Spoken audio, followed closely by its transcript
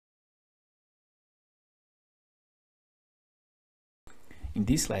In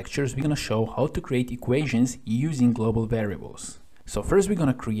these lectures, we're going to show how to create equations using global variables. So first we're going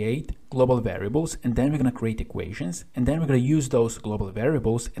to create global variables, and then we're going to create equations, and then we're going to use those global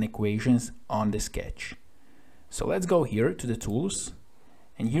variables and equations on the sketch. So let's go here to the tools,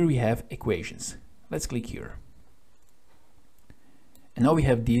 and here we have equations. Let's click here. And now we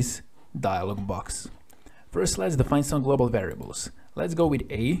have this dialog box. First, let's define some global variables. Let's go with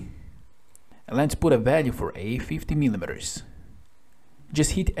A, and let's put a value for A, 50 millimeters.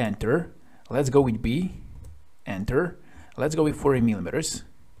 Just hit enter. Let's go with B, enter. Let's go with 40 millimeters,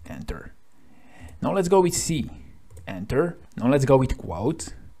 enter. Now let's go with C, enter. Now let's go with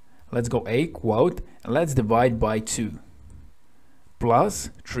quote. Let's go A, quote, and let's divide by 2, plus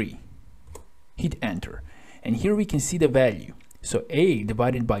 3. Hit enter. And here we can see the value. So A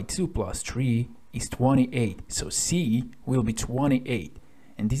divided by 2 plus 3 is 28. So C will be 28.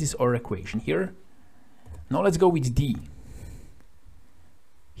 And this is our equation here. Now let's go with D.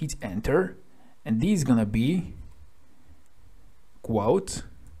 Hit enter. And this is gonna be quote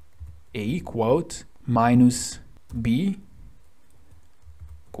A quote minus B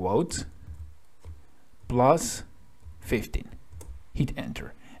quote plus 15. Hit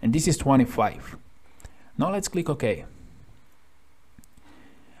enter. And this is 25. Now let's click OK.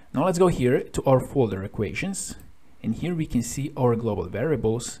 Now let's go here to our folder equations, and here we can see our global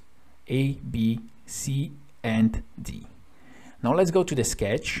variables A, B, C, and D. Now let's go to the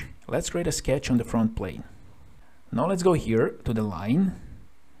sketch. Let's create a sketch on the front plane. Now let's go here to the line,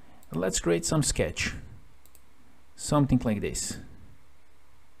 and let's create some sketch, something like this.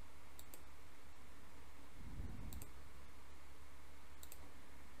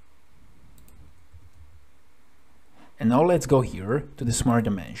 And now let's go here to the smart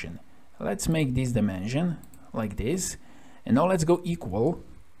dimension. Let's make this dimension like this. And now let's go equal.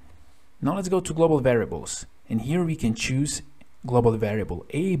 Now let's go to global variables. And here we can choose global variable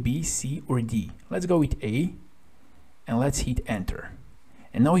A, B, C, or D. Let's go with A. And let's hit enter.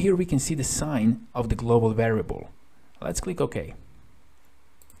 And now here we can see the sign of the global variable. Let's click OK.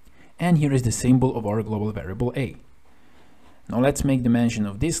 And here is the symbol of our global variable A. Now let's make dimension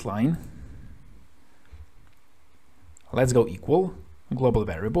of this line. Let's go equal, global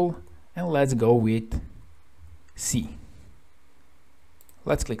variable, and let's go with C.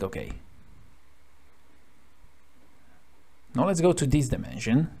 Let's click OK. Now let's go to this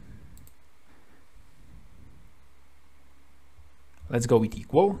dimension. Let's go with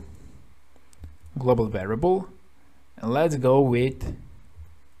equal, global variable, and let's go with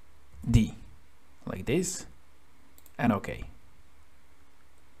D, like this, and OK.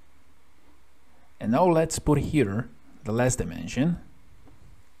 And now let's put here the last dimension.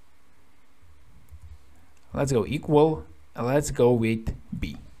 Let's go equal, and let's go with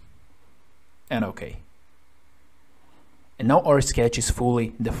B, and OK. And now our sketch is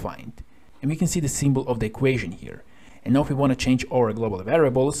fully defined, and we can see the symbol of the equation here. And now if we want to change our global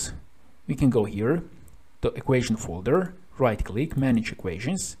variables, we can go here to equation folder, right click, manage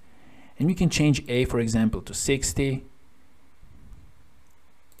equations, and we can change A, for example, to 60.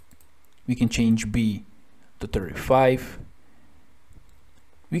 We can change B to 35.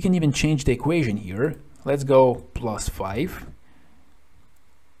 We can even change the equation here. Let's go plus 5,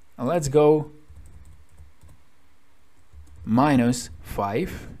 and let's go minus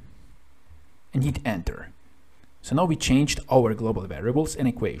 5, and hit enter. So now we changed our global variables and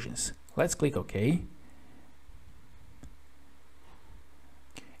equations. Let's click OK.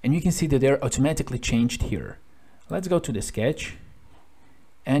 And you can see that they're automatically changed here. Let's go to the sketch,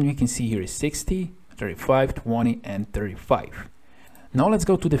 and you can see here is 60, 35, 20, and 35. Now let's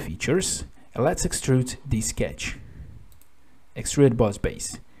go to the features, and let's extrude this sketch. Extrude boss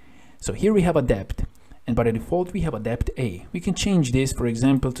base. So here we have a depth, and by the default we have a depth A. We can change this, for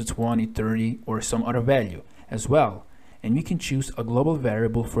example, to 20, 30, or some other value as well. And we can choose a global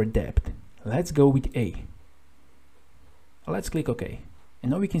variable for depth. Let's go with A. Let's click OK.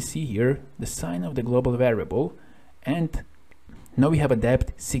 And now we can see here the sign of the global variable, and now we have a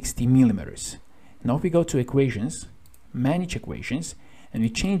depth 60 millimeters. Now if we go to equations, manage equations, and we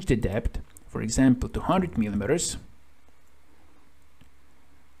change the depth, for example, to 100 millimeters.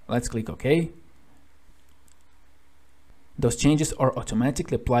 Let's click OK. Those changes are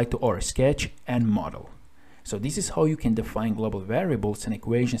automatically applied to our sketch and model. So this is how you can define global variables and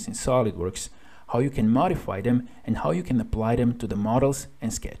equations in SolidWorks, how you can modify them, and how you can apply them to the models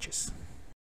and sketches.